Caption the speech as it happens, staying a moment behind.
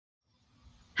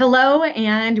Hello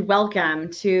and welcome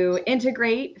to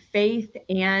Integrate, Faith,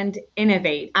 and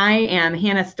Innovate. I am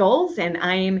Hannah Stolz and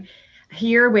I'm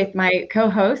here with my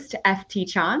co-host, FT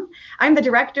Chong. I'm the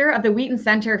director of the Wheaton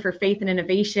Center for Faith and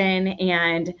Innovation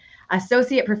and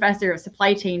associate professor of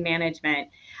supply chain management.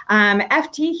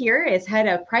 FT here is head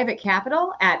of private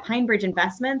capital at PineBridge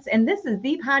Investments, and this is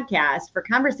the podcast for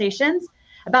conversations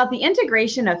about the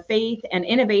integration of faith and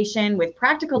innovation with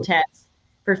practical tips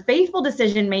for faithful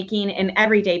decision making in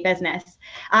everyday business.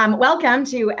 Welcome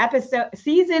to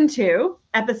season 2,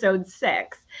 episode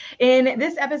 6. In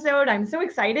this episode, I'm so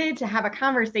excited to have a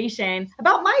conversation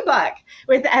about my book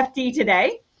with FT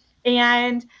today,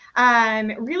 and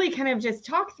really kind of just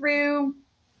talk through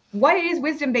what is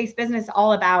wisdom-based business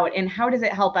all about, and how does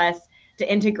it help us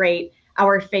to integrate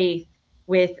our faith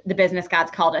with the business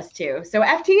God's called us to. So,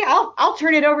 FT, I'll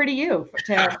turn it over to you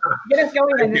to get us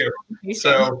going in this conversation.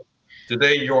 So,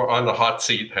 today you're on the hot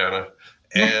seat, Hannah,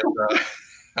 and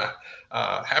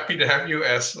happy to have you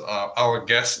as our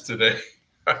guest today.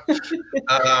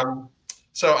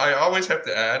 So I always have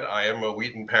to add, I am a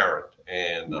Wheaton parent,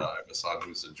 and I have a son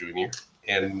who's a junior,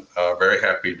 and very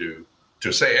happy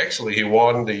to say actually he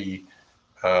won the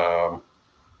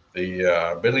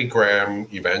Billy Graham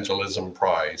Evangelism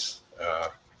Prize.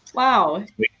 Wow!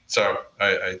 So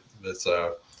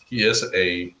he is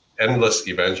a endless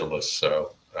evangelist.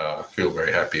 So. Feel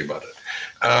very happy about it.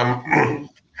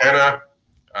 Hannah,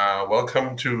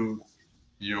 welcome to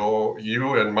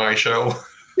you and my show.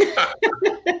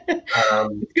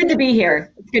 It's good to be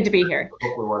here. It's good to be here.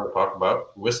 What we want to talk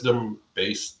about,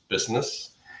 wisdom-based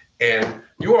business. And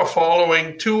you are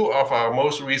following two of our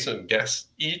most recent guests.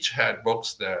 Each had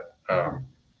books that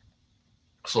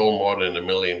sold more than 1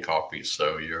 million copies.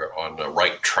 So you're on the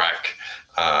right track.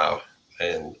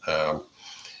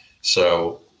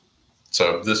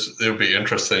 So it'll be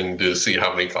interesting to see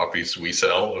how many copies we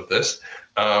sell of this.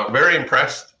 Very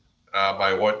impressed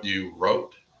by what you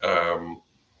wrote. Hannah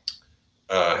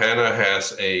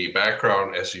has a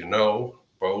background, as you know,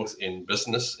 both in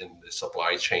business, in the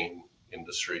supply chain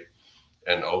industry,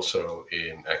 and also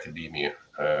in academia,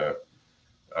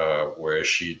 where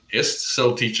she is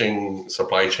still teaching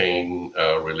supply chain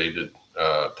related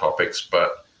topics,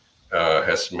 but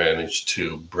has managed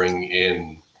to bring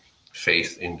in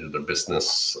faith into the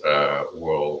business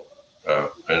world.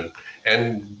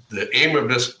 And the aim of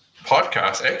this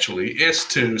podcast actually is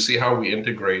to see how we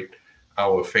integrate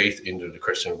our faith into the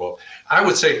Christian world. I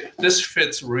would say this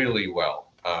fits really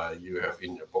well. You have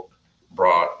in your book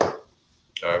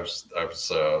I was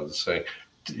saying,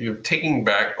 you're taking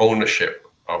back ownership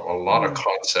of a lot of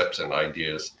concepts and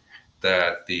ideas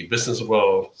that the business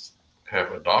world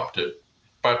have adopted,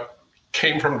 but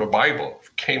came from the Bible,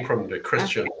 came from the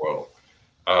Christian world,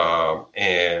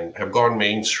 and have gone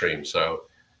mainstream. So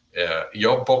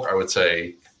your book, I would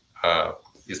say,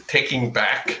 is taking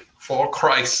back for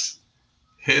Christ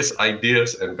his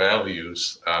ideas and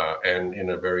values, and in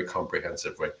a very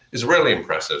comprehensive way. It's really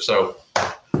impressive. So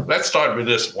let's start with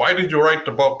this. Why did you write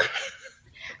the book?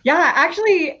 Yeah,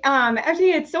 actually,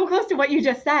 it's so close to what you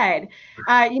just said.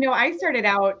 I started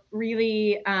out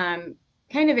really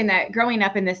kind of in that growing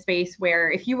up in this space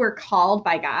where if you were called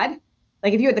by God,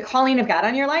 like if you had the calling of God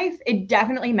on your life, it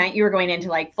definitely meant you were going into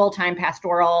like full-time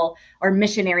pastoral or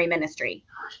missionary ministry.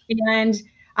 And,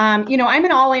 I'm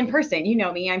an all-in person. You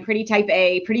know me, I'm pretty type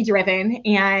A, pretty driven.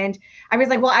 And I was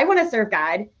like, well, I want to serve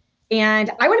God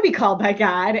and I want to be called by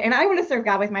God and I want to serve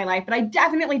God with my life, but I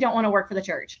definitely don't want to work for the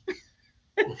church.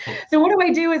 So what do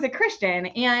I do as a Christian?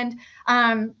 And,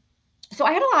 so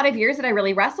I had a lot of years that I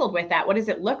really wrestled with that. What does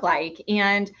it look like?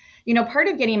 And, part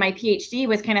of getting my PhD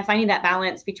was kind of finding that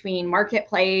balance between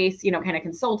marketplace, kind of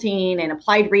consulting and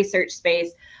applied research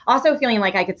space. Also feeling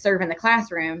like I could serve in the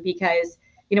classroom because,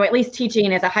 at least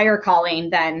teaching is a higher calling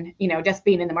than, just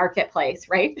being in the marketplace,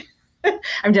 right?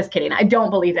 I'm just kidding. I don't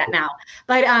believe that now.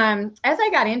 But as I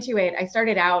got into it, I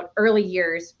started out early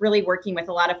years really working with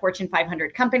a lot of Fortune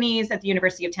 500 companies at the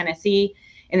University of Tennessee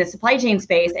in the supply chain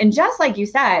space. And just like you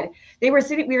said, we were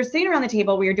sitting around the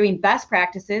table, we were doing best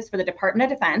practices for the Department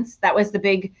of Defense. That was the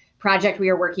big project we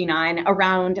were working on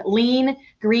around lean,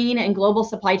 green, and global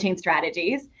supply chain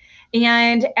strategies.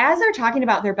 And as they're talking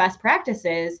about their best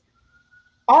practices,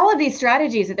 all of these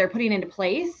strategies that they're putting into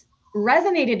place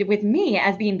resonated with me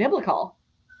as being biblical.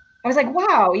 I was like,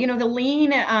 wow, the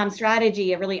lean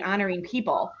strategy of really honoring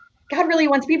people. God really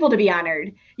wants people to be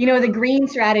honored. The green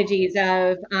strategies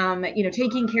of,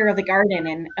 taking care of the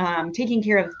garden and taking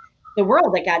care of the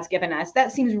world that God's given us.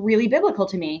 That seems really biblical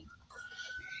to me.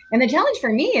 And the challenge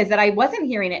for me is that I wasn't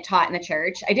hearing it taught in the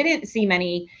church. I didn't see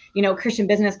many, Christian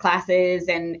business classes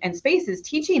and spaces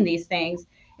teaching these things.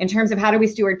 in terms of how do we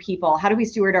steward people, how do we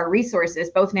steward our resources,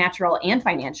 both natural and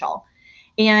financial.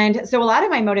 And so a lot of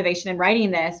my motivation in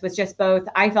writing this was just both,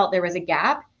 I felt there was a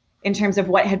gap in terms of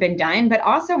what had been done, but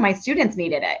also my students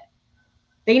needed it.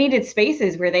 They needed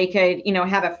spaces where they could,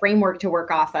 have a framework to work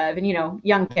off of. And,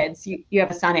 young kids, you have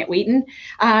a son at Wheaton.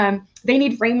 They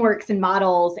need frameworks and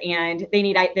models, and they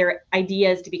need their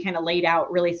ideas to be kind of laid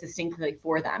out really succinctly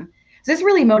for them. So this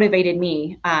really motivated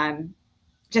me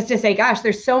just to say, gosh,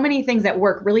 there's so many things that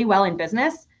work really well in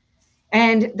business,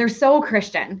 and they're so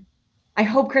Christian. I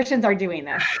hope Christians are doing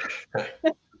this.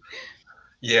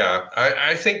 Yeah,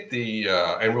 I think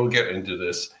and we'll get into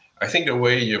this, I think the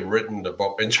way you've written the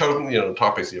book and chosen, the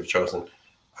topics you've chosen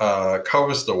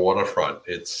covers the waterfront.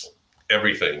 It's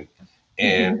everything.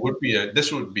 And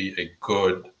this would be a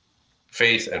good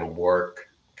faith and work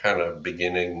kind of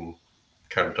beginning,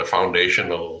 kind of the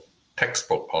foundational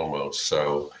textbook almost.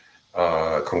 So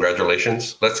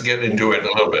congratulations. Let's get into it a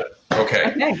little bit.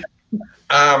 Okay.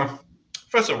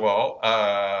 First of all,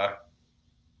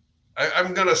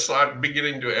 I'm going to start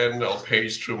beginning to end. I'll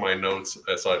page through my notes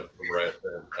as I've read.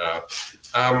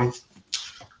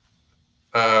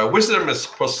 Wisdom is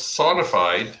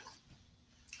personified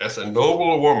as a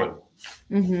noble woman,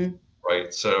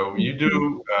 right? So you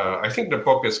do, I think the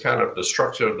book is kind of, the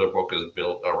structure of the book is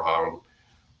built around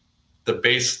the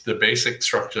basic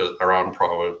structure around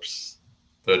Proverbs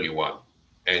 31.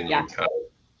 And you kind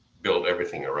of build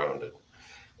everything around it.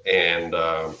 And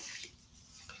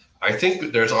I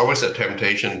think there's always a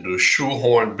temptation to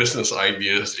shoehorn business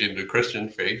ideas into Christian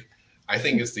faith. I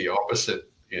think it's the opposite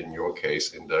in your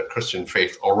case. In the Christian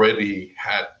faith already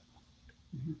had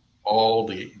all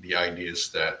the ideas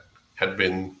that had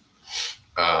been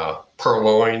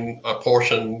purloined, a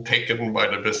portion taken by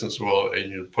the business world,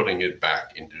 and you're putting it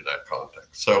back into that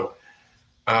context. So,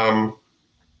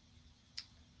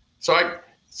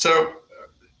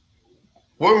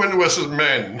 women versus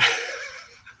men.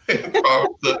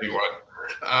 Proverbs 31.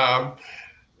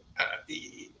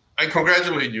 I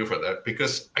congratulate you for that,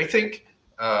 because I think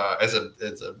as a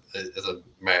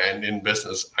man in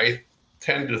business, I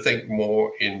tend to think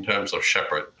more in terms of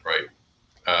shepherd, right?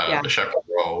 The shepherd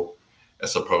role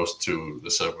as opposed to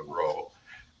the servant role.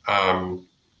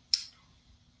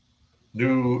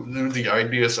 Do the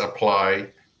ideas apply?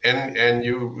 And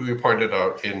you pointed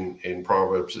out in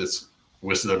Proverbs, it's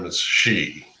wisdom is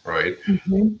she, right? Can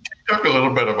you talk a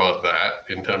little bit about that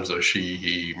in terms of she,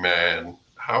 he, man?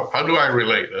 How do I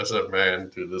relate as a man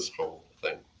to this whole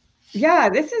thing? Yeah,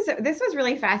 this was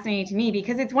really fascinating to me,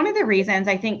 because it's one of the reasons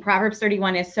I think Proverbs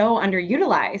 31 is so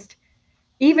underutilized,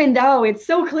 even though it's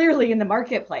so clearly in the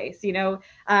marketplace. Even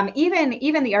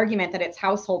the argument that it's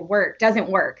household work doesn't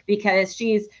work, because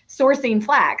she's sourcing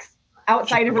flax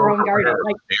outside of her own garden.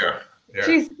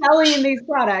 She's selling these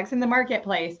products in the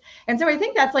marketplace. And so I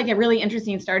think that's like a really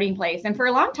interesting starting place. And for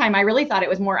a long time, I really thought it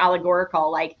was more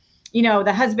allegorical. Like,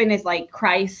 the husband is like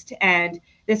Christ, and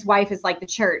this wife is like the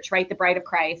church, right? The bride of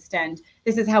Christ. And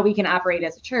this is how we can operate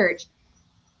as a church.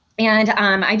 And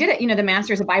I did it, the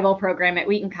Masters of Bible program at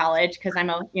Wheaton College, because I'm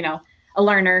a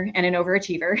learner and an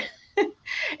overachiever.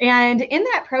 And in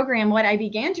that program, what I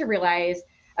began to realize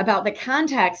about the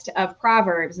context of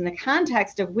Proverbs and the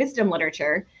context of wisdom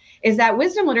literature is that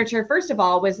wisdom literature, first of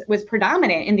all, was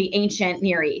predominant in the ancient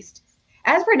Near East,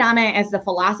 as predominant as the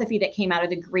philosophy that came out of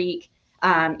the Greek,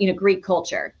 Greek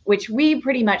culture, which we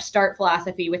pretty much start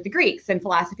philosophy with the Greeks. And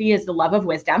philosophy is the love of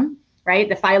wisdom, right?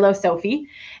 The philosophy.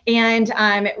 And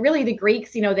really the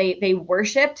Greeks, they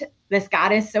worshipped this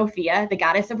goddess Sophia, the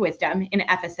goddess of wisdom, in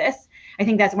Ephesus. I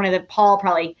think that's Paul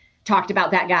probably talked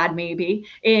about that god maybe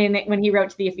when he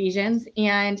wrote to the Ephesians.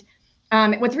 And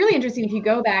what's really interesting, if you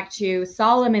go back to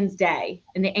Solomon's day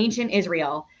in the ancient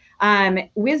Israel,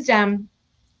 wisdom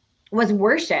was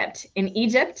worshipped in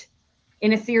Egypt,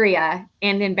 in Assyria,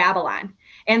 and in Babylon.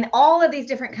 And all of these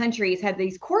different countries had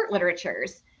these court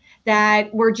literatures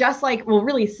that were just like,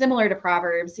 really similar to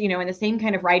Proverbs, in the same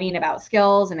kind of writing about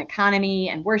skills and economy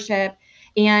and worship.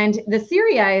 And the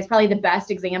Syria is probably the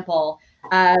best example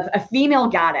of a female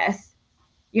goddess,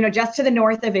 just to the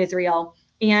north of Israel.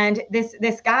 And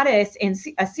this goddess in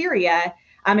Assyria,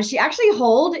 she actually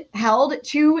held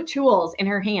two tools in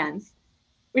her hands,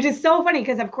 which is so funny,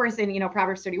 because of course in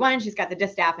Proverbs 31, she's got the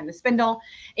distaff and the spindle.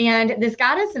 And this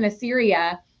goddess in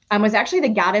Assyria was actually the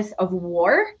goddess of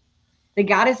war, the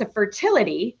goddess of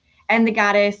fertility, and the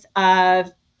goddess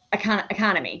of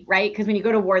economy, right? Because when you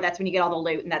go to war, that's when you get all the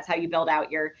loot, and that's how you build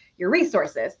out your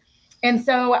resources. And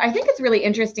so I think it's really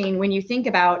interesting when you think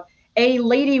about a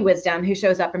lady wisdom who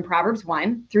shows up in Proverbs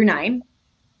 1-9.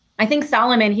 I think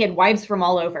Solomon, he had wives from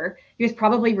all over. He was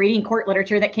probably reading court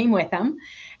literature that came with him.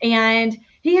 And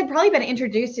he had probably been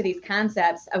introduced to these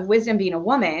concepts of wisdom being a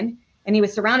woman, and he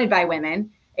was surrounded by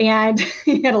women, and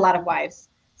he had a lot of wives,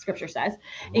 scripture says.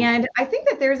 And I think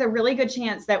that there's a really good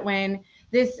chance that when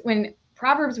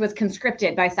Proverbs was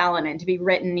conscripted by Solomon to be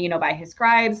written, by his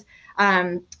scribes,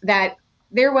 that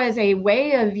there was a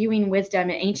way of viewing wisdom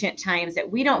in ancient times that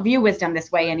we don't view wisdom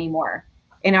this way anymore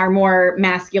in our more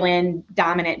masculine,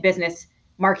 dominant business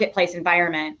marketplace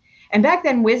environment. And back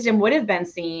then, wisdom would have been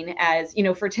seen as,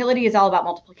 fertility is all about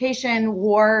multiplication,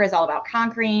 war is all about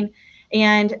conquering.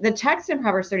 And the text in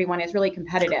Proverbs 31 is really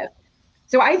competitive.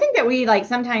 So I think that we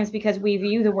sometimes, because we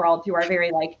view the world through our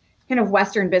very kind of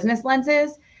Western business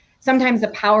lenses, sometimes the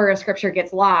power of scripture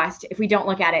gets lost if we don't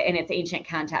look at it in its ancient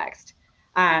context.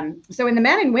 So in the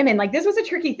men and women, this was a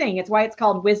tricky thing. It's why it's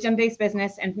called wisdom-based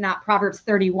business and not Proverbs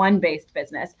 31-based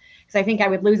business, because I think I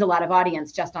would lose a lot of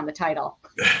audience just on the title.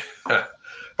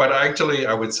 But actually,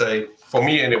 I would say, for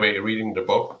me anyway, reading the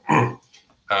book, I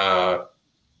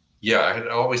had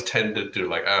always tended to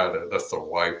that's the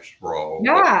wife's role.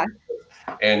 Yeah.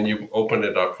 And you opened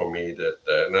it up for me that,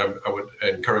 and I would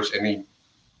encourage any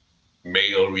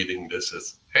male reading this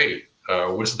is, hey,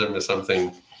 wisdom is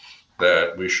something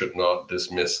that we should not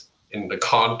dismiss in the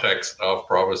context of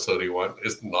Proverbs 31.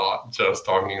 It's not just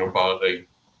talking about a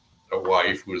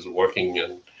wife who's working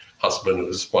and husband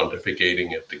who's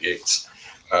pontificating at the gates.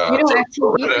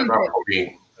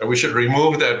 We should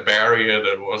remove that barrier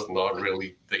that was not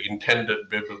really the intended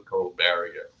biblical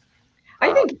barrier.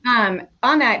 I think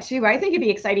on that too, I think it'd be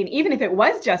exciting, even if it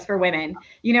was just for women.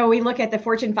 We look at the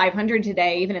Fortune 500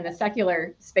 today, even in the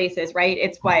secular spaces, right?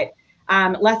 It's less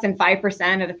than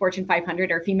 5% of the Fortune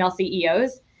 500 are female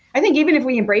CEOs. I think even if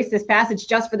we embrace this passage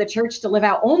just for the church to live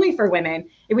out only for women,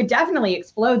 it would definitely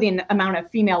explode the amount of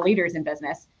female leaders in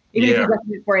business, even if you look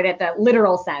for it at the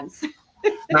literal sense.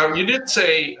 Now, you did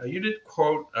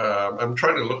quote, I'm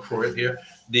trying to look for it here,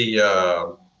 the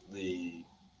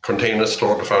Container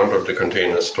Store, the founder of the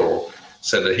Container Store,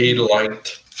 said that he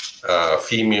liked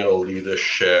female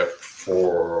leadership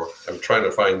I'm trying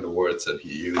to find the words that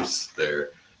he used there,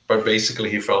 but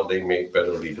basically he felt they made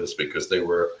better leaders because they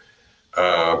were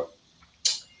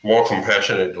more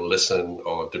compassionate to listen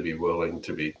or to be willing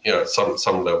to be,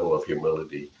 some level of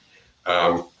humility.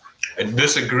 I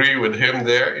disagree with him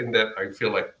there in that I feel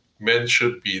like men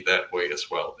should be that way as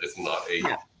well. It's not a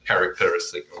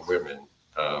characteristic of women.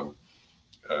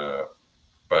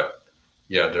 But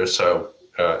there's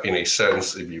in a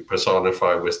sense, if you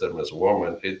personify wisdom as a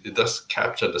woman, it does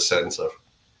capture the sense of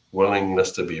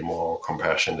willingness to be more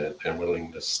compassionate and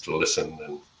willingness to listen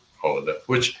and all of that,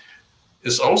 which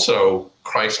is also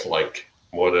Christ-like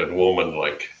more than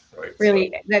woman-like, right?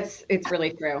 Really, it's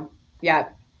really true. Yeah.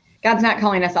 God's not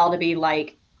calling us all to be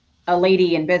like a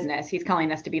lady in business. He's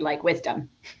calling us to be like wisdom.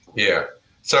 Yeah.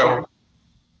 So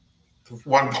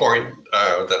one point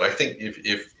that I think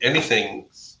if anything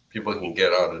people can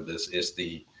get out of this is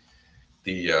the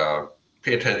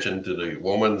pay attention to the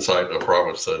woman side of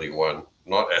Proverbs 31,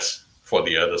 not as for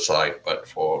the other side, but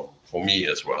for me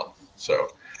as well. So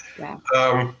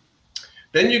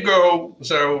then you go,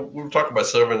 so we'll talk about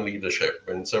servant leadership,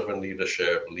 and servant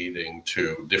leadership leading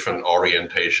to different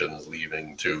orientations,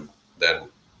 leading to then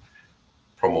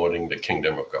promoting the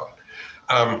kingdom of God.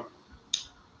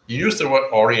 You use the word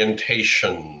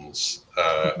orientations,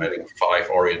 I think 5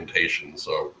 orientations.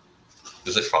 So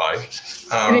is it 5? It is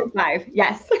 5,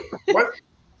 yes.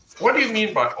 What do you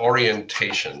mean by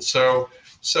orientation? So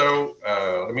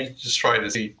let me just try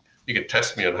to see, you can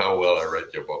test me on how well I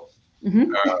read your book.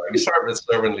 Mm-hmm. You start with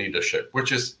servant leadership,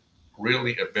 which is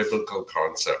really a biblical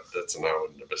concept that's now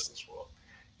in the business world.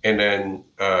 And then,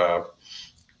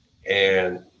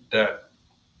 and that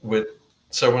with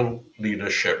servant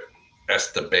leadership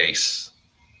as the base,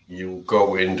 you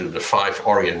go into the 5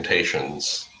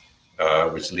 orientations,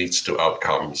 which leads to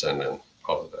outcomes and then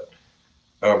all of that.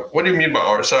 What do you mean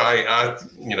by so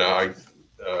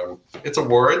it's a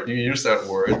word, you use that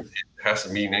word, it has a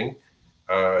meaning.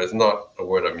 It's not a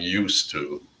word I'm used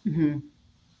to. Mm-hmm.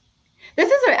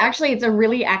 This is it's a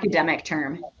really academic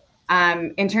term.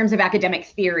 In terms of academic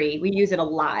theory, we use it a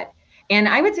lot. And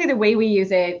I would say the way we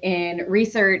use it in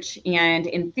research and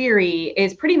in theory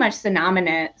is pretty much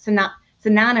synonymous.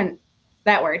 Synonymous.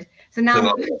 Thank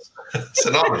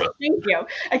you.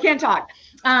 I can't talk.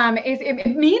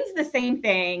 It means the same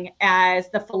thing as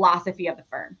the philosophy of the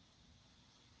firm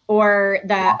or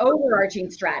the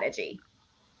overarching strategy.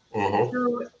 Mm-hmm.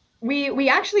 So we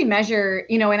actually measure,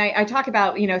 and I talk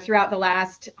about, throughout the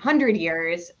last 100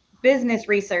 years, business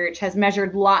research has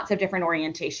measured lots of different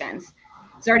orientations,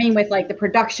 starting with the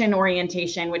production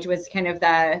orientation, which was kind of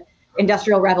the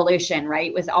Industrial Revolution, right?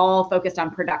 It was all focused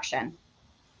on production.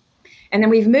 And then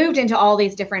we've moved into all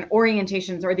these different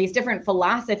orientations or these different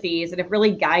philosophies that have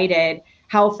really guided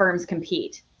how firms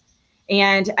compete.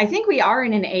 And I think we are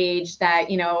in an age that,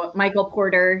 Michael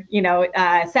Porter,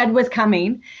 said was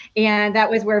coming, and that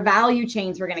was where value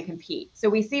chains were going to compete. So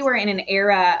we see we're in an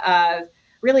era of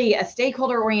really a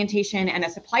stakeholder orientation and a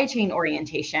supply chain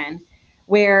orientation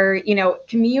where,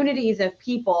 communities of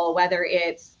people, whether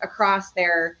it's across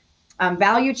their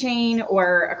value chain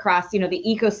or across, the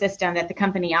ecosystem that the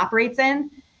company operates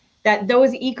in, that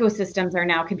those ecosystems are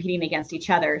now competing against each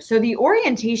other. So the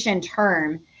orientation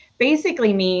term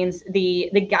basically means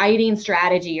the guiding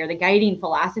strategy or the guiding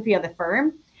philosophy of the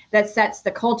firm that sets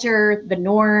the culture, the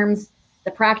norms,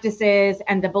 the practices,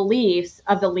 and the beliefs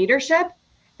of the leadership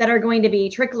that are going to be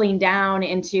trickling down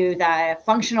into the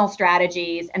functional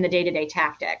strategies and the day-to-day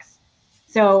tactics.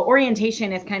 So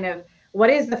orientation is kind of what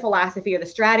is the philosophy or the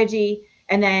strategy,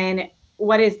 and then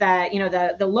what is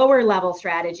the lower level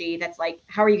strategy that's like,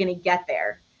 how are you going to get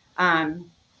there?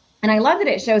 And I love that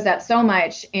it shows up so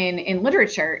much in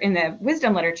literature, in the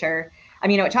wisdom literature.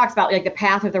 It talks about like the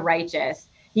path of the righteous.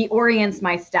 He orients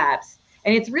my steps.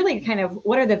 And it's really kind of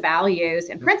what are the values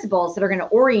and principles that are going to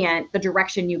orient the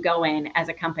direction you go in as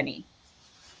a company.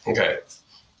 Okay.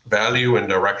 Value and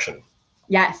direction.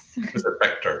 Yes. It's a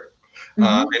vector.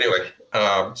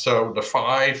 So the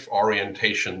 5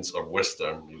 orientations of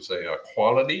wisdom, you say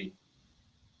quality,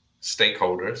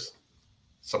 stakeholders,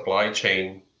 supply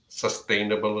chain,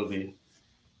 sustainability,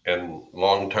 and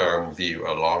long-term view,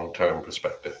 a long-term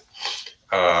perspective.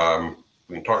 We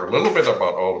can talk a little bit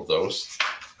about all of those.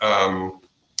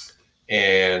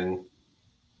 And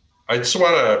I just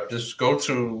want to just go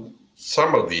through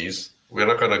some of these. We're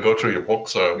not going to go through your book,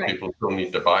 so right. People don't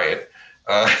need to buy it.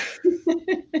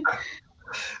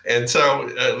 And so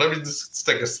let me just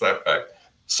take a step back.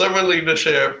 Servant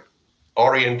leadership,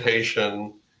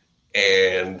 orientation,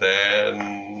 and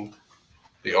then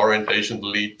the orientation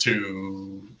lead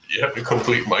to, you have to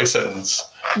complete my sentence.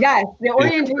 Yes, the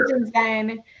orientations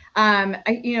then,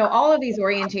 all of these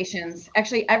orientations,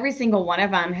 actually every single one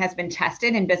of them has been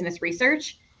tested in business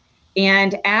research.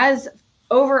 And as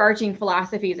overarching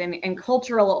philosophies and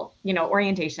cultural,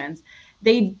 orientations,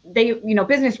 they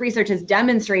business research has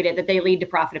demonstrated that they lead to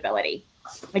profitability.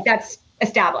 Like that's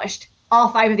established. All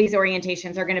 5 of these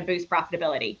orientations are going to boost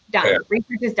profitability. Done. Yeah.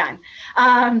 Research is done.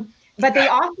 But they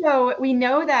also, we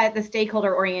know that the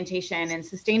stakeholder orientation and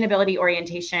sustainability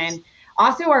orientation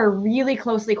also are really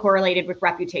closely correlated with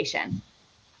reputation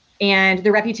and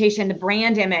the reputation, the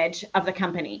brand image of the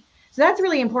company. So that's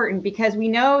really important because we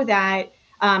know that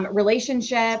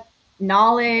relationship,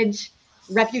 knowledge,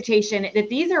 reputation, that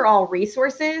these are all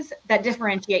resources that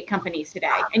differentiate companies today.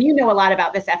 And you know a lot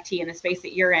about this, FT, in the space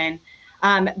that you're in.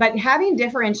 But having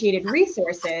differentiated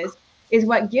resources is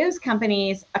what gives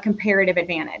companies a comparative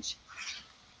advantage.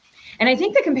 And I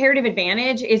think the comparative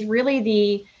advantage is really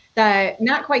the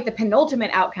not quite the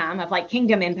penultimate outcome of like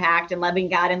kingdom impact and loving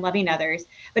God and loving others,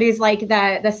 but is like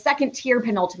the second tier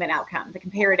penultimate outcome, the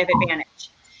comparative advantage.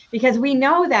 Because we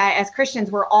know that as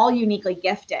Christians, we're all uniquely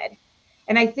gifted.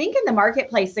 And I think in the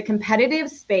marketplace, the competitive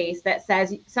space that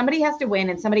says somebody has to win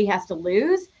and somebody has to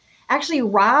lose actually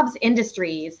robs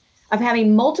industries of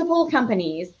having multiple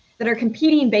companies that are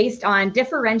competing based on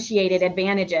differentiated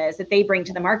advantages that they bring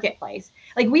to the marketplace.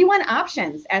 Like we want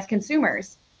options as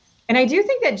consumers. And I do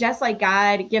think that just like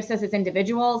God gives us as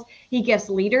individuals, he gives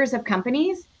leaders of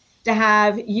companies to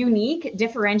have unique,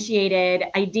 differentiated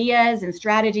ideas and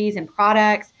strategies and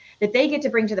products that they get to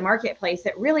bring to the marketplace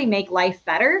that really make life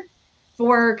better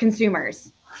for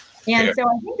consumers. And so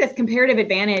I think this comparative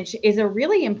advantage is a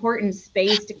really important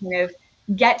space to kind of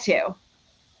get to.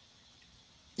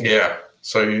 Yeah.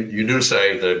 So you do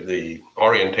say that the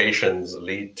orientations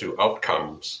lead to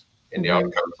outcomes, and the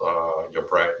outcomes are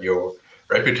your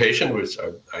reputation, which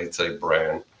I'd say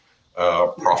brand,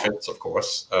 profits, of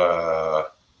course,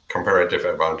 comparative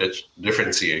advantage,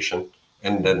 differentiation,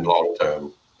 and then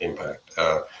long-term impact.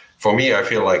 For me, I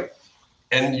feel like,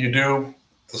 and you do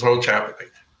this whole chapter,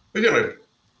 we're going to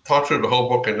talk through the whole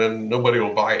book and then nobody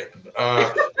will buy it.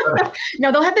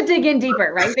 No, they'll have to dig in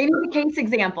deeper, right? They need the case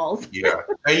examples. Yeah.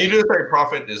 And you do say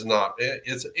profit is not,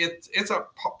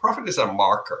 profit is a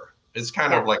marker. It's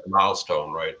kind of like a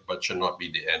milestone, right? But should not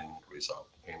be the end result.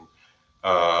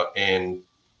 And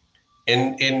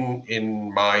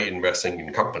in my investing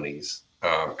in companies,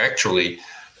 actually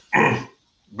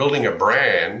building a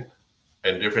brand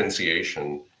and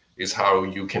differentiation is how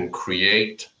you can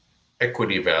create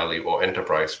equity value or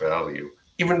enterprise value,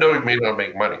 even though it may not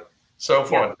make money. So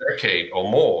for a decade or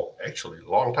more, actually a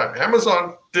long time,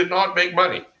 Amazon did not make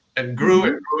money and grew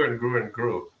and grew and grew and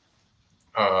grew.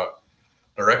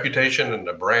 the reputation and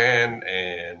the brand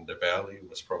and the value it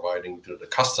was providing to the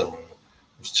customer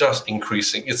was just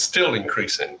increasing. It's still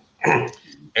increasing.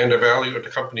 And the value of the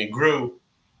company grew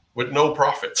with no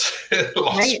profits. It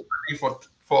lost money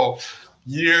for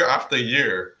year after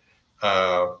year.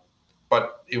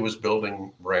 But it was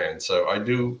building brand. So I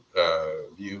do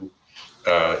view,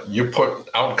 you put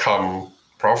outcome,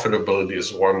 profitability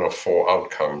is one of 4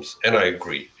 outcomes. And I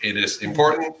agree. It is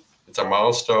important. It's a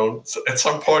milestone. So at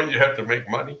some point you have to make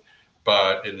money,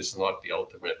 but it is not the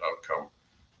ultimate outcome.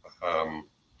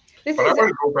 But I want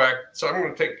to go back. So I'm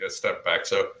going to take a step back.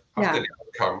 So after the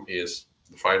outcome is,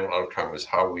 the final outcome is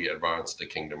how we advance the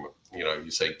kingdom. You know,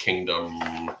 you say kingdom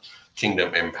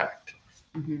impact.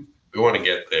 Mm-hmm. We want to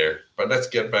get there, but let's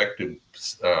get back to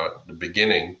the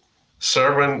beginning.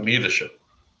 Servant leadership.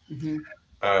 Mm-hmm.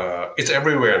 It's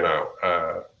everywhere now.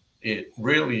 It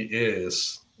really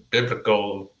is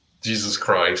biblical Jesus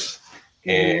Christ.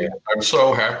 Mm-hmm. And I'm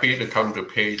so happy to come to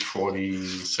page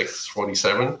 46,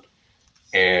 47.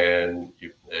 And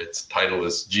its title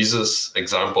is Jesus,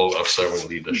 Example of Servant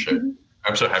Leadership. Mm-hmm.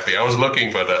 I'm so happy. I was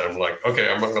looking for that. I'm like, okay,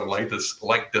 I'm not going to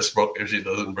like this book if she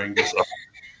doesn't bring this up.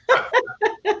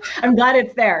 I'm glad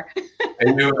it's there.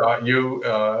 And you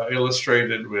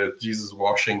illustrated with Jesus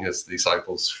washing his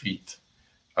disciples' feet.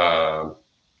 So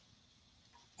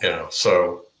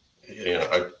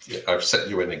I've set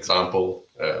you an example.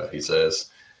 He says,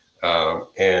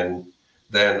 and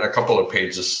then a couple of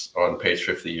pages on page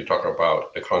 50, you talk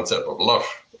about the concept of love,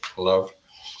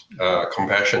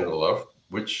 compassion and love,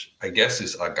 which I guess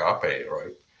is agape,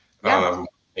 right? Yeah.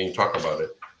 And you talk about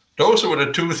it. Those were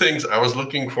the 2 things I was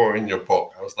looking for in your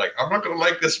book. I was like, I'm not going to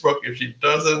like this book if she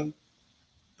doesn't,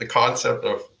 the concept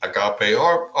of agape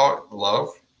or love,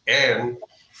 and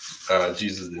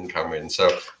Jesus didn't come in. So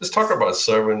let's talk about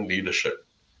servant leadership.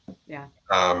 Yeah.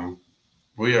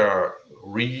 We are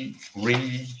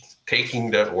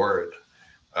retaking that word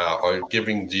or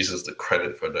giving Jesus the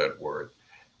credit for that word.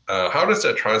 How does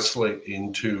that translate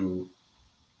into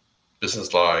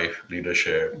business life,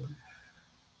 leadership? Mm-hmm.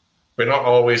 We're not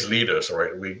always leaders,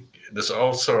 right? There's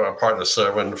also a part of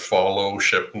servant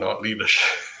followship, not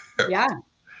leadership. Yeah.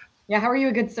 How are you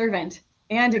a good servant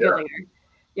and a good leader?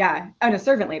 Yeah, and a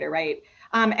servant leader, right?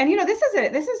 And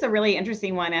this is a really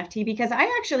interesting one, FT, because I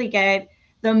actually get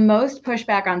the most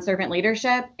pushback on servant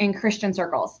leadership in Christian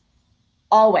circles,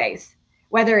 always.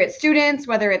 Whether it's students,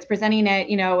 whether it's presenting it,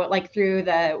 like through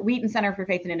the Wheaton Center for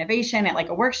Faith and Innovation at like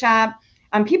a workshop,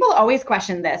 people always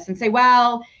question this and say,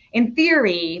 well, in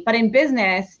theory, but in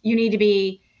business,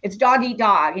 it's dog eat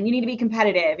dog, and you need to be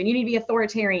competitive, and you need to be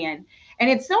authoritarian. And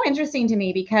it's so interesting to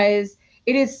me because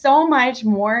it is so much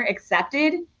more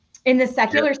accepted in the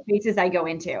secular spaces I go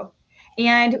into.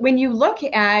 And when you look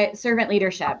at servant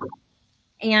leadership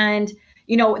and,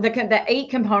 the 8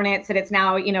 components that it's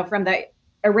now, from the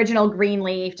original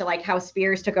Greenleaf to like how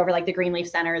Spears took over like the Greenleaf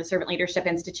Center, the Servant Leadership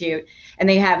Institute, and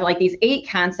they have like these 8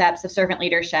 concepts of servant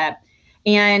leadership.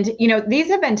 And, these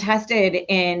have been tested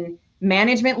in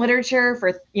management literature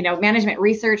for, management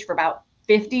research for about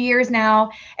 50 years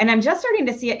now. And I'm just starting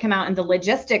to see it come out in the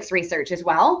logistics research as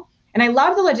well. And I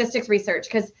love the logistics research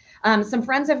because some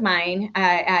friends of mine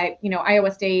at,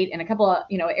 Iowa State and a couple of,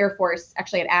 Air Force,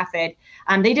 actually at AFID,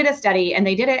 they did a study, and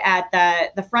they did it at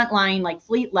the front line, like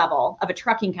fleet level of a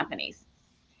trucking companies,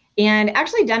 and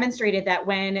actually demonstrated that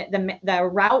when the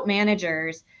route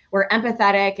managers were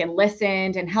empathetic and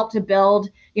listened and helped to build,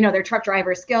 their truck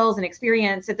driver skills and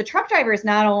experience, that the truck drivers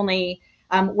not only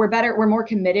were more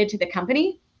committed to the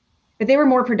company, but they were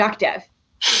more productive.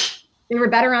 They were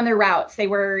better on their routes. They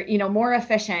were, more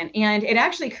efficient. And it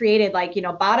actually created like,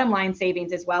 bottom line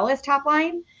savings as well as top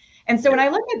line. And so when I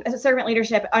look at servant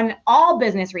leadership on all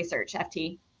business research,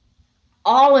 FT,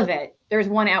 all of it, there's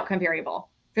one outcome variable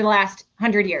for the last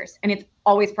 100 years, and it's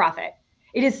always profit.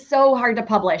 It is so hard to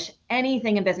publish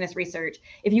anything in business research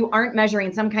if you aren't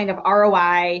measuring some kind of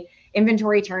ROI,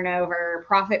 inventory turnover,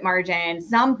 profit margin,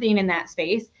 something in that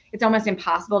space. It's almost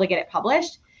impossible to get it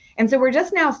published. And so we're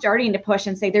just now starting to push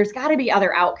and say there's got to be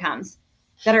other outcomes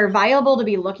that are viable to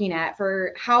be looking at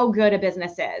for how good a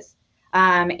business is,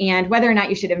 and whether or not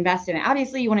you should invest in it.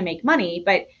 Obviously, you want to make money,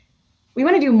 but we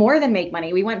want to do more than make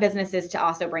money. We want businesses to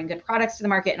also bring good products to the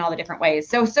market in all the different ways.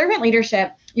 So servant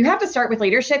leadership, you have to start with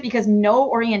leadership because no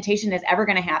orientation is ever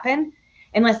going to happen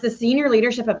unless the senior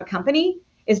leadership of a company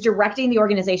is directing the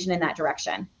organization in that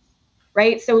direction,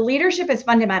 right? So leadership is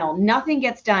fundamental. Nothing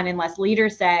gets done unless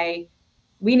leaders say,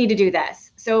 we need to do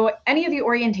this. So any of the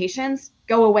orientations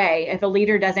go away if a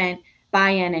leader doesn't buy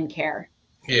in and care.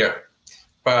 Yeah.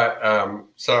 But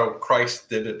so Christ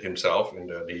did it himself in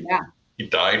that he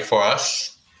died for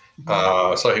us.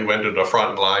 So he went to the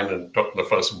front line and took the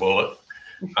first bullet.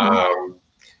 Um,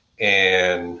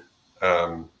 and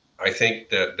I think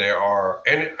that there are,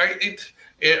 and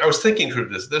I was thinking through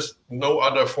this. There's no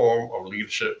other form of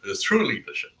leadership is true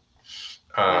leadership.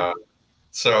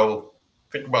 So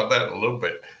think about that a little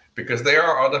bit, because there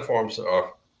are other forms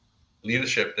of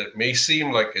leadership that may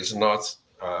seem like it's not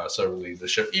servant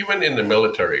leadership, even in the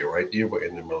military, right? You were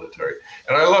in the military.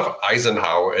 And I love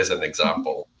Eisenhower as an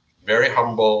example. Very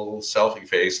humble,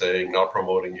 self-effacing, not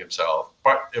promoting himself,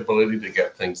 but ability to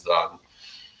get things done.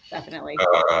 Definitely.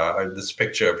 This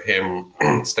picture of him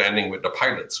standing with the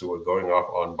pilots who were going off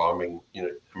on bombing,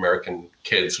 American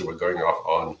kids who were going off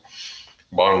on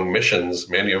bombing missions,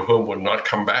 many of whom would not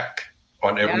come back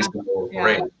on every single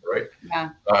raid, right? Yeah.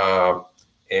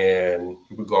 And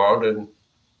he would go out and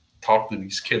talk to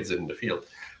these kids in the field.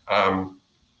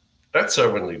 That's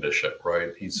servant leadership,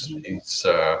 right? He's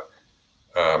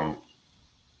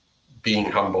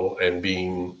being humble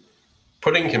and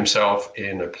putting himself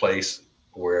in a place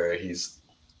where he's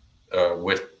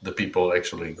with the people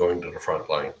actually going to the front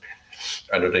line.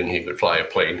 I don't think he could fly a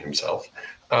plane himself.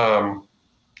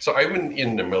 So even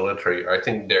in the military, I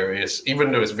think there is,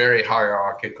 even though it's very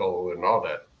hierarchical and all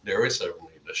that, there is servant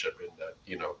leadership in that,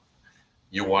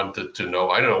 you wanted to know,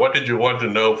 I don't know, what did you want to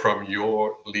know from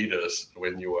your leaders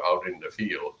when you were out in the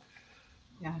field?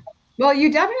 Yeah. Well,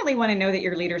 you definitely want to know that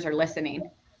your leaders are listening.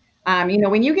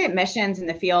 When you get missions in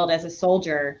the field as a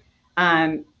soldier,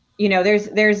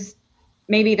 there's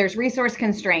resource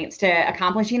constraints to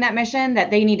accomplishing that mission that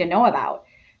they need to know about,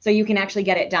 so you can actually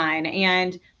get it done.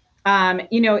 And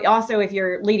also if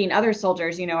you're leading other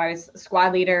soldiers, I was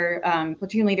squad leader,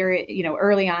 platoon leader,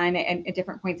 early on and at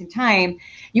different points in time,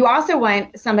 you also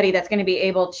want somebody that's going to be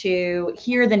able to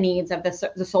hear the needs of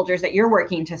the soldiers that you're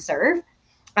working to serve.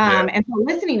 And so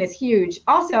listening is huge.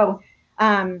 Also,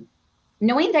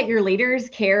 knowing that your leaders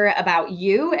care about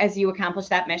you as you accomplish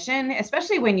that mission,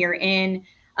 especially when you're in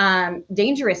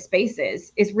dangerous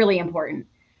spaces, is really important.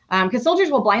 Because soldiers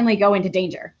will blindly go into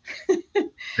danger. And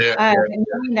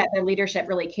knowing that their leadership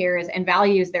really cares and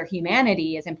values their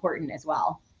humanity is important as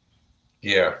well.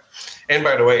 Yeah. And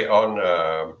by the way,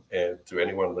 and to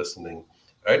anyone listening,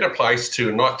 it applies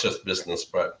to not just business,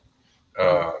 but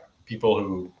people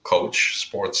who coach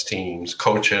sports teams,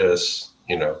 coaches,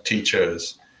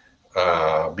 teachers,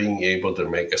 being able to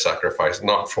make a sacrifice,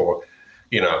 not for,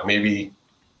 maybe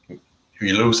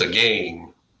you lose a game,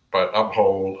 but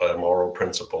uphold a moral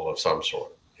principle of some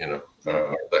sort,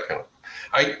 that kind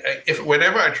of.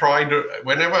 Whenever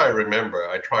I remember,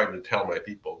 I try to tell my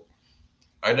people,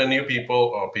 either new people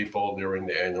or people during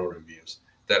the annual reviews,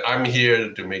 that I'm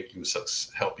here to make you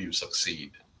help you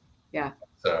succeed. Yeah.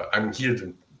 So I'm here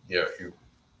to,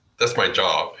 that's my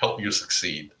job, help you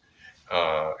succeed.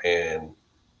 And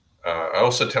I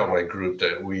also tell my group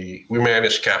that we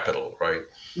manage capital, right?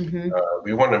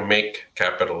 We want to make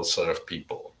capital serve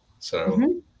people.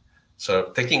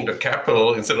 So taking the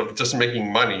capital, instead of just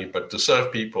making money, but to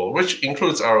serve people, which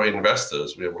includes our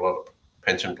investors. We have a lot of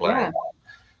pension plans.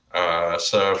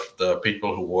 Serve the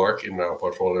people who work in our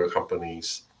portfolio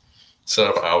companies,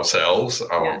 serve ourselves,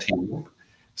 our team,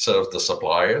 serve the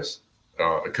suppliers,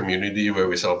 a community where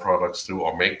we sell products to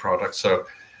or make products. So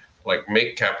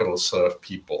make capital serve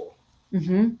people,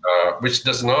 which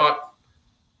does not,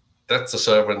 that's the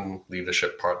servant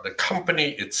leadership part. The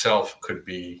company itself could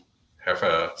have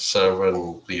a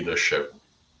servant leadership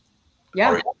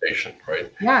orientation,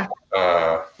 right? Yeah.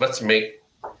 Let's make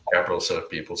capital serve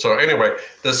people. So anyway,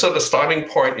 the starting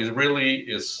point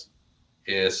is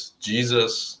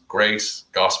Jesus, grace,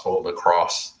 gospel, the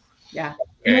cross. Yeah.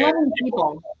 And loving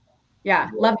people. Yeah,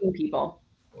 loving people.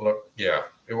 Yeah.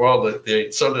 Well,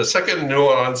 so the second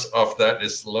nuance of that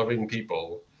is loving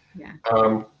people. Yeah.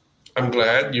 I'm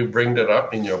glad you bring that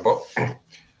up in your book.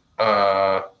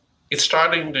 It's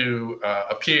starting to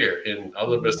appear in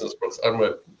other business books. I'm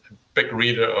a big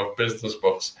reader of business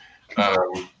books.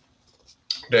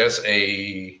 There's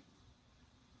a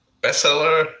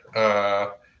bestseller,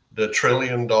 The $1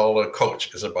 Trillion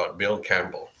Coach, is about Bill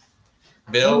Campbell.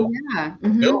 Bill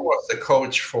was the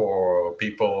coach for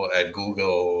people at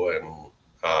Google and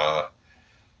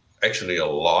actually a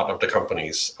lot of the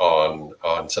companies on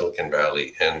Silicon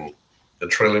Valley. And the $1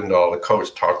 Trillion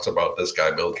Coach talks about this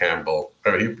guy, Bill Campbell.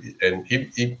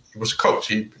 He was a coach.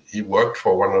 He worked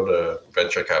for one of the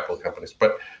venture capital companies,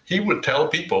 but he would tell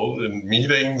people in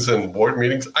meetings and board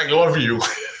meetings, "I love you,"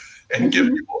 and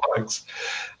give people hugs.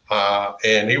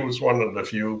 And he was one of the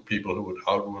few people who would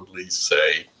outwardly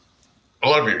say, "I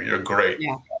love you. You're great."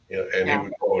 Yeah. And he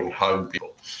would go and hug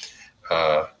people.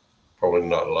 probably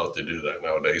not allowed to do that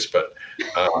nowadays, but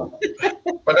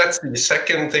that's the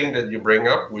second thing that you bring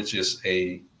up, which is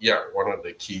one of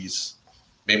the keys.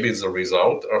 Maybe it's a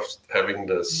result of having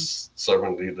this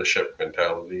servant leadership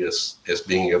mentality is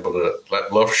being able to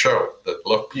let love show, that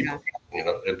love people,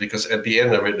 because at the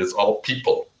end of it, it's all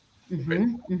people. Right?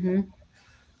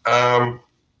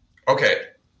 Okay,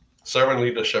 servant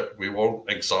leadership. We won't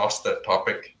exhaust that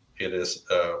topic. It is,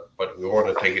 but we want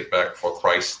to take it back for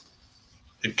Christ.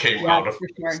 It came out of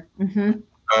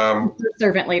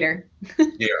servant leader.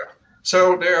 Yeah.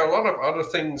 So there are a lot of other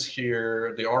things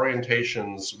here. The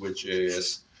orientations, which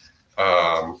is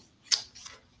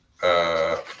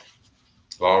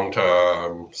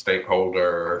long-term,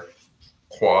 stakeholder,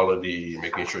 quality,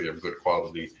 making sure you have good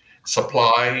quality,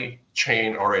 supply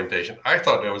chain orientation. I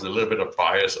thought there was a little bit of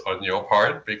bias on your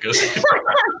part because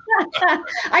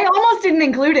I almost didn't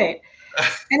include it.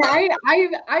 And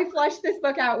I fleshed this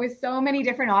book out with so many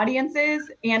different audiences,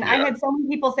 and I had so many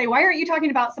people say, "Why aren't you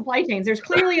talking about supply chains? There's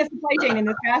clearly a supply chain in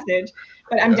this passage,"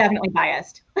 but I'm definitely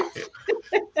biased. So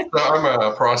I'm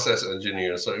a process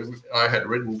engineer, so if I had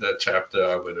written that chapter,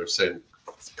 I would have said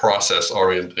process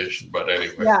orientation. But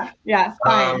anyway,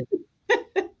 fine.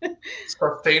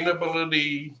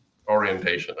 Sustainability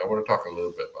orientation. I want to talk a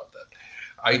little bit about that.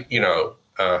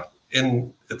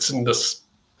 It's in this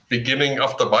beginning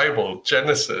of the Bible,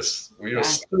 Genesis. We are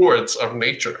stewards of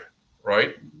nature,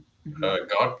 right?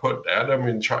 God put Adam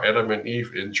and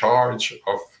Eve in charge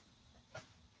of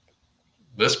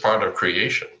this part of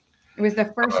creation. It was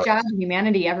the first job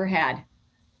humanity ever had.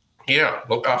 Yeah,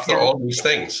 look after all these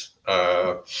things.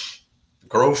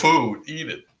 Grow food, eat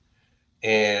it.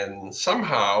 And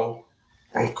somehow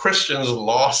Christians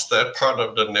lost that part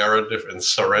of the narrative and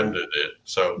surrendered it.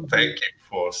 So thank you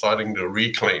for starting to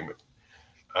reclaim it.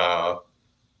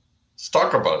 Let's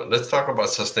talk about it. Let's talk about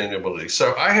sustainability.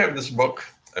 So I have this book.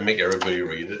 I make everybody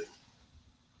read it.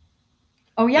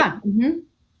 Oh, yeah.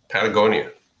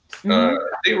 Patagonia.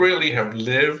 They really have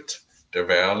lived the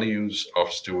values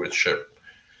of stewardship.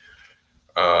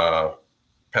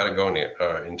 Patagonia,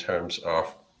 in terms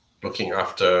of looking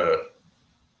after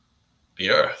the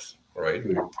earth, right?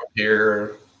 We're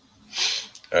here.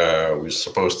 We're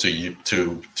supposed to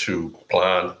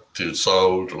plant, to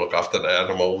sow, to look after the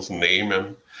animals, name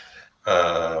them.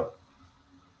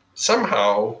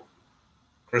 Somehow,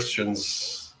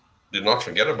 Christians did not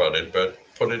forget about it, but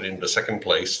put it in the second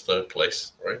place, third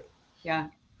place, right? Yeah.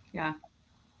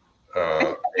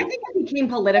 I think it became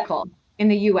political in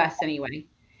the U.S. anyway.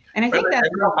 And I think that's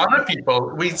other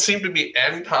people, we seem to be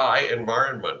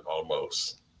anti-environment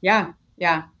almost. Yeah.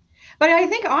 But I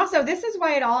think also this is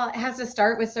why it all has to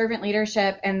start with servant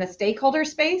leadership and the stakeholder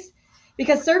space,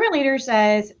 because servant leader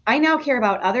says, I now care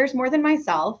about others more than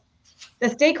myself. The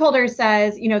stakeholder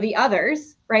says, the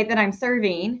others, right, that I'm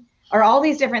serving are all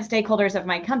these different stakeholders of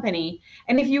my company.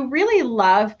 And if you really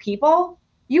love people,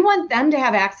 you want them to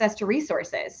have access to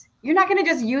resources. You're not going to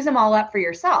just use them all up for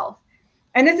yourself.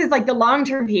 And this is like the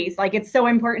long-term piece. Like, it's so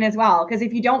important as well, because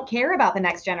if you don't care about the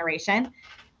next generation,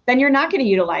 then you're not going to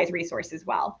utilize resources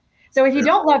well. So if you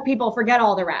don't love people, forget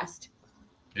all the rest.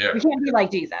 We can't be like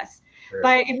Jesus.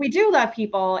 But if we do love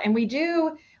people and we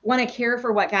do want to care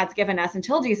for what God's given us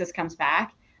until Jesus comes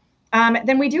back,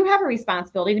 then we do have a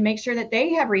responsibility to make sure that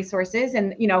they have resources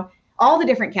and, all the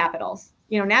different capitals,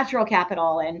 natural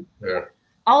capital and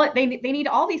all they need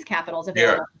all these capitals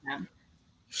available to them.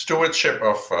 Stewardship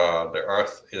of the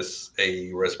earth is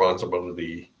a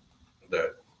responsibility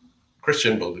that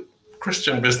Christian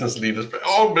business leaders, but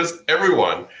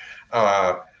everyone.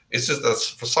 It's just that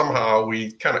somehow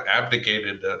we kind of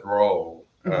abdicated that role,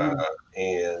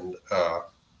 and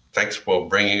thanks for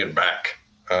bringing it back.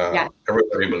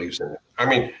 Everybody believes in it. I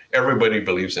mean, everybody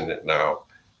believes in it now.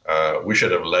 We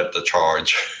should have led the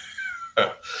charge,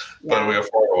 but we are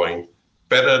following.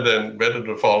 Better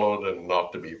to follow than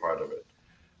not to be part of it.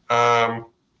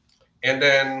 And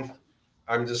then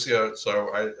I'm just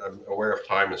I'm aware of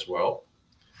time as well.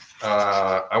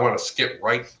 I want to skip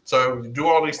right. So you do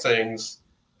all these things.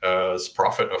 As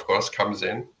profit, of course, comes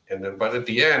in, but at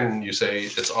the end you say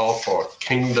it's all for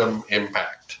kingdom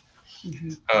impact.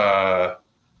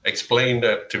 Explain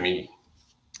that to me.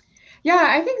 Yeah,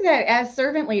 I think that as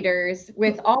servant leaders,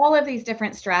 with all of these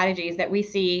different strategies that we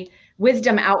see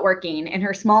Wisdom outworking in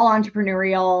her small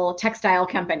entrepreneurial textile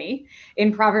company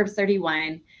in Proverbs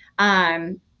 31,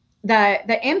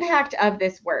 the impact of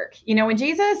this work, when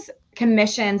Jesus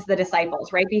commissions the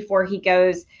disciples right before he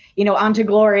goes, on to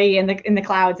glory in the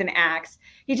clouds in Acts,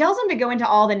 he tells them to go into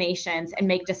all the nations and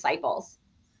make disciples.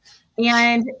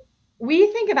 And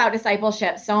we think about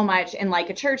discipleship so much in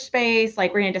like a church space,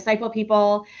 like we're going to disciple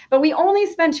people, but we only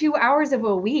spend 2 hours of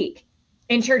a week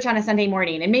in church on a Sunday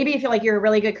morning. And maybe if you're like, you're a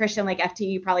really good Christian, like FT,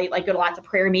 you probably like go to lots of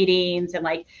prayer meetings and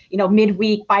like,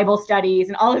 midweek Bible studies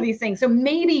and all of these things. So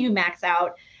maybe you max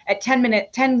out at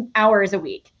 10 hours a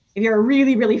week. If you're a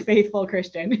really, really faithful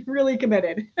Christian, really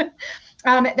committed,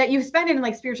 that you spend in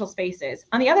like spiritual spaces.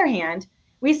 On the other hand,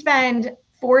 we spend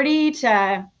 40 to,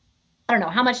 I don't know,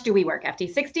 how much do we work,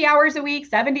 FT? 60 hours a week,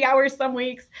 70 hours some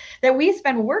weeks, that we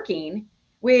spend working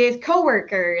with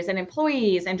coworkers and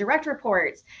employees and direct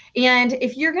reports. And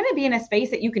if you're going to be in a space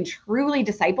that you can truly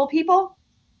disciple people,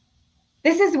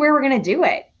 this is where we're going to do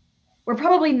it. We're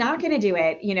probably not going to do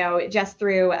it, just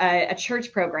through a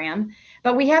church program,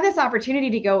 but we have this opportunity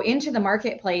to go into the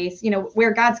marketplace,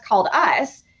 where God's called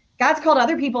us. God's called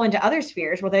other people into other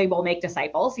spheres where they will make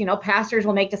disciples. Pastors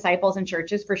will make disciples in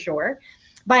churches for sure.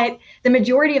 But the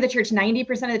majority of the church,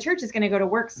 90% of the church, is going to go to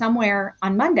work somewhere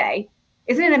on Monday.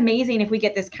 Isn't it amazing if we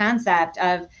get this concept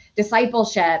of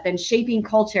discipleship and shaping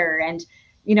culture and,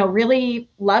 really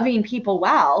loving people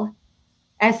well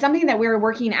as something that we're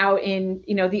working out in,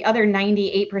 the other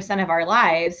 98% of our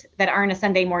lives that aren't a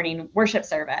Sunday morning worship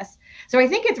service. So I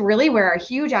think it's really where a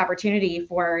huge opportunity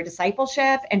for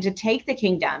discipleship and to take the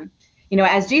kingdom,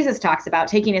 as Jesus talks about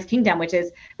taking his kingdom, which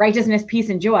is righteousness, peace,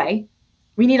 and joy.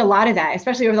 We need a lot of that,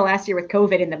 especially over the last year with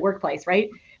COVID in the workplace, right?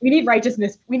 We need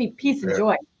righteousness. We need peace and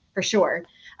joy for sure.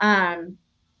 And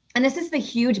this is the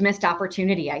huge missed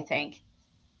opportunity, I think,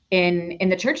 in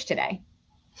the church today.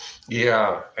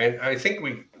 Yeah, and I think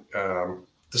we,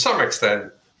 to some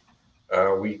extent,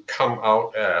 we come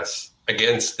out as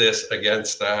against this,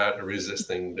 against that,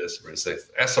 resisting this,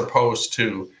 as opposed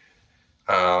to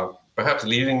perhaps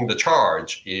leading the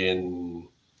charge in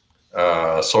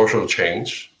social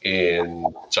change, in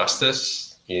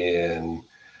justice, in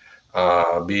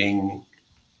being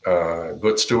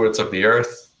good stewards of the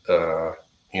earth,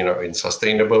 in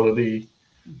sustainability.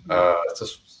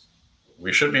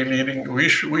 We should be leading. We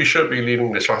should be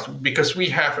leading the charge because we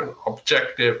have an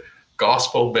objective,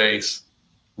 gospel-based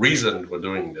reason for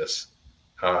doing this.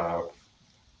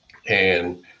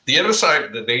 And the other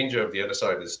side, the danger of the other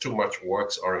side is too much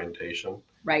works orientation,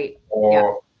 right?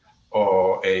 Or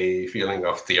a feeling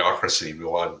of theocracy.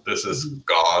 This is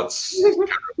God's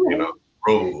kind of,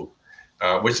 rule,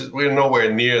 which is, we're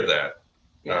nowhere near that.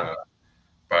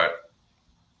 But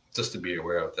just to be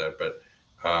aware of that. But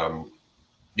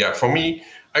for me,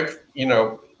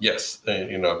 yes,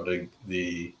 in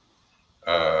the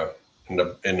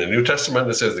New Testament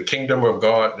it says the kingdom of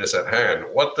God is at hand.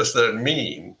 What does that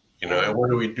mean? And what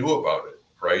do we do about it?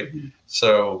 Right. Mm-hmm.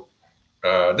 So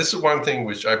this is one thing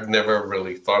which I've never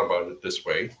really thought about it this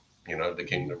way. The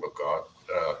kingdom of God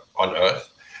on earth.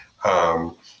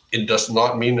 It does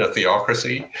not mean a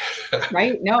theocracy.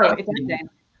 Right. No, it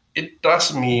doesn't. It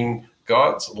does mean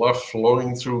God's love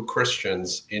flowing through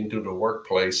Christians into the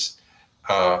workplace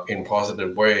in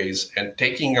positive ways and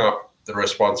taking up the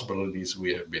responsibilities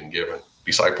we have been given.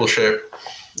 Discipleship,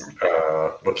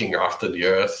 looking after the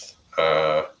earth,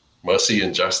 mercy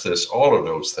and justice, all of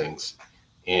those things.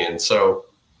 And so,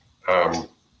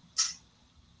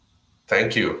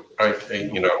 thank you.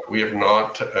 We have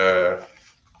not,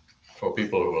 for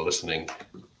people who are listening,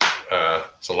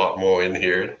 there's a lot more in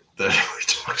here that we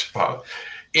talked about.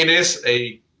 It is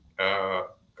a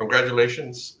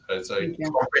congratulations. It's a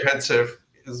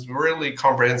really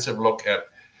comprehensive look at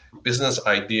business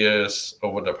ideas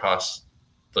over the past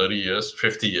 30 years,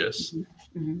 50 years,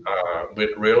 with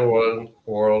real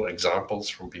world examples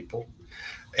from people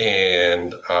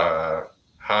and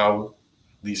how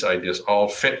these ideas all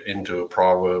fit into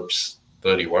Proverbs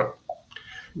 31.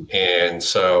 And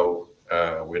so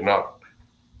we're not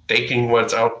taking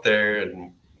what's out there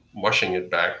and mushing it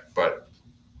back, but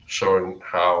showing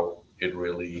how it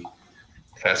really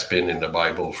has been in the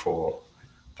Bible for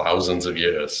thousands of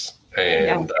years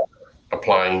and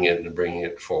applying it and bringing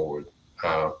it forward.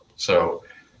 So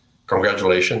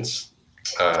congratulations.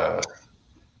 I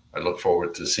look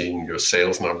forward to seeing your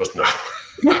sales numbers now.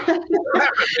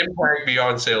 Impact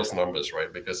beyond sales numbers,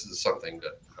 right? Because it's something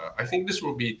that I think this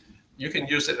will be, you can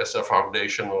use it as a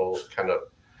foundational kind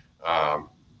of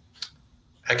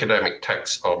academic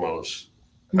text almost.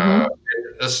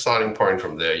 A starting point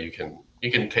from there, you can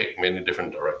take many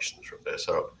different directions from there.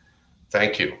 So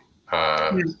thank you.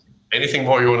 Anything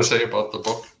more you want to say about the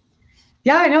book?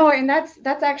 Yeah, I know. And that's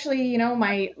actually,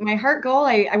 my heart goal.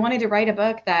 I wanted to write a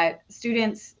book that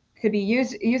students could be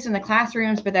used in the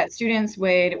classrooms, but that students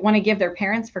would want to give their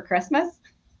parents for Christmas.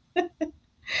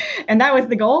 And that was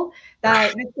the goal,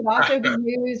 that this could also be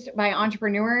used by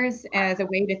entrepreneurs as a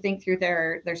way to think through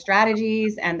their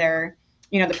strategies and their,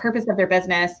 the purpose of their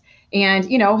business. And,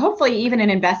 hopefully even in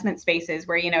investment spaces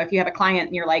where, if you have a client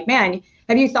and you're like, man,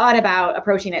 have you thought about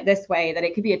approaching it this way, that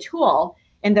it could be a tool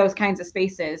in those kinds of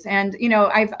spaces. And,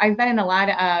 I've been in a lot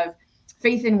of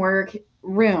faith and work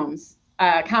rooms,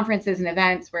 conferences and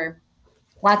events where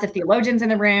lots of theologians in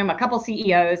the room, a couple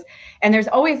CEOs. And there's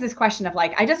always this question of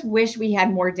like, I just wish we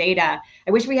had more data.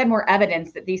 I wish we had more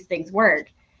evidence that these things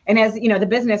work. And as, the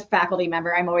business faculty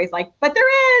member, I'm always like, but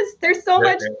there's so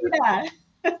much data.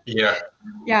 Yeah.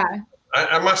 Yeah.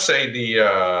 I must say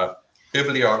the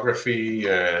bibliography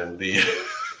and the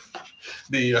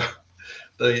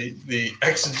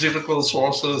exegetical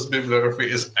sources bibliography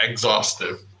is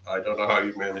exhaustive. I don't know how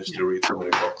you manage to read so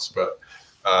many books, but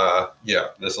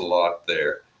there's a lot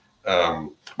there.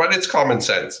 But it's common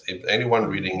sense. If anyone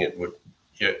reading it would,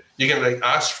 you can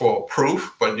ask for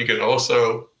proof, but you can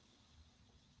also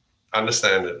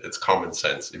understand that it's common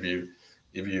sense. If you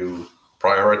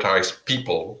prioritize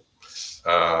people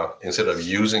instead of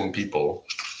using people,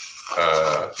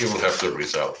 you will have good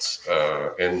results.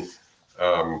 And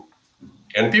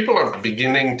people are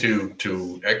beginning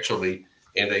to actually,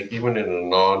 even in a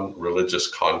non-religious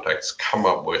context, come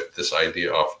up with this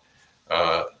idea of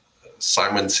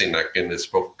Simon Sinek in his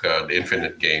book, The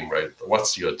Infinite Game, right?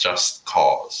 What's your just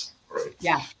cause, right?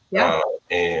 Yeah.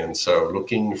 And so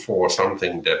looking for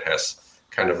something that has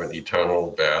kind of an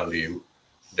eternal value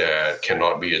that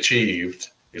cannot be achieved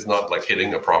is not like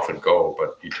hitting a profit goal,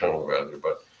 but eternal value.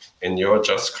 But in your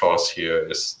just cause here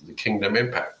is the kingdom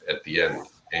impact at the end.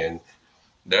 And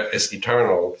that is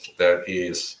eternal, that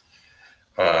is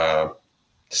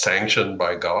sanctioned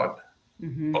by God,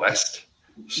 blessed.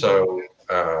 So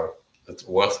it's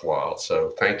worthwhile.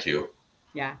 So thank you.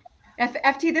 Yeah.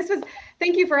 FT,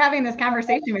 thank you for having this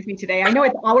conversation with me today. I know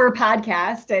it's our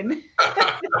podcast and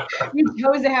you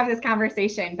chose to have this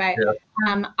conversation, but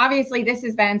obviously this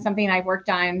has been something I've worked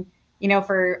on,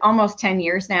 for almost 10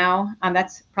 years now.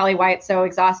 That's probably why it's so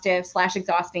exhausting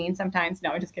sometimes.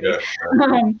 No, I'm just kidding.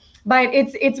 Yeah. But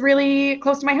it's really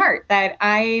close to my heart that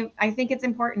I think it's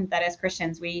important that as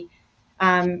Christians, we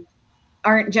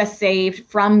aren't just saved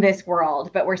from this world,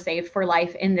 but we're saved for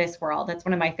life in this world. That's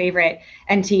one of my favorite.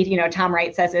 And Tom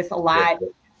Wright says this a lot.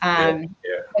 But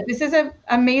this is an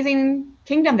amazing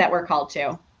kingdom that we're called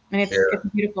to. And it's a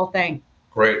beautiful thing.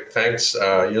 Great. Thanks.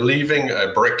 You're leaving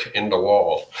a brick in the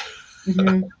wall.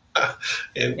 In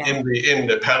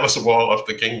the palace wall of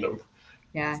the kingdom.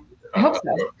 Yeah. I hope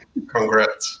so.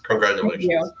 Congratulations. Thank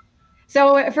you.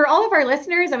 So for all of our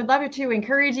listeners, I would love to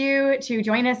encourage you to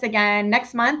join us again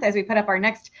next month as we put up our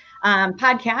next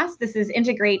podcast. This is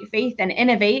Integrate Faith and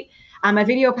Innovate, a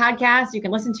video podcast. You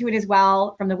can listen to it as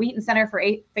well from the Wheaton Center for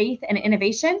Faith and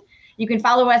Innovation. You can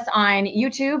follow us on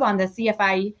YouTube on the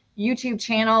CFI YouTube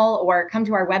channel, or come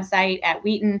to our website at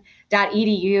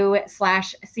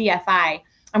wheaton.edu/CFI.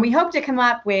 And we hope to come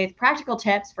up with practical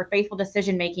tips for faithful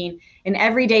decision-making in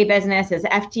everyday business as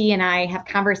FT and I have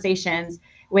conversations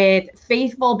with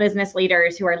faithful business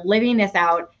leaders who are living this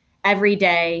out every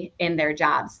day in their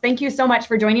jobs. Thank you so much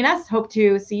for joining us. Hope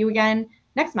to see you again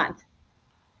next month.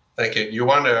 Thank you. You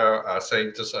want to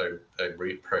say just a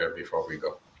brief prayer before we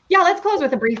go? Yeah, let's close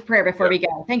with a brief prayer before we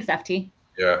go. Thanks, FT.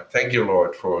 Yeah, thank you,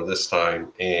 Lord, for this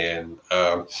time. And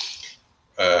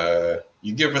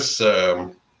you give us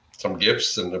some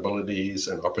gifts and abilities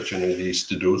and opportunities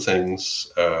to do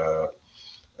things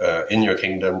in your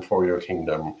kingdom, for your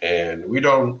kingdom. And we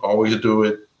don't always do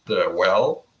it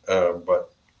well,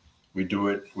 but we do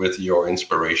it with your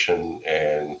inspiration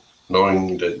and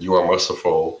knowing that you are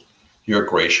merciful, you're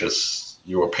gracious,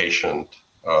 you are patient.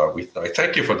 I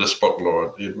thank you for this book,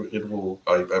 Lord. It will.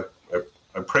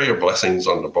 I pray your blessings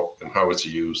on the book and how it's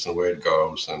used and where it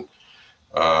goes, and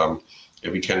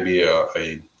if it can be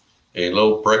a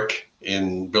little brick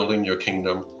in building your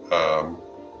kingdom,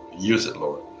 use it,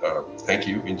 Lord. Thank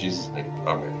you in Jesus' name.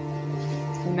 Amen.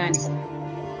 Amen.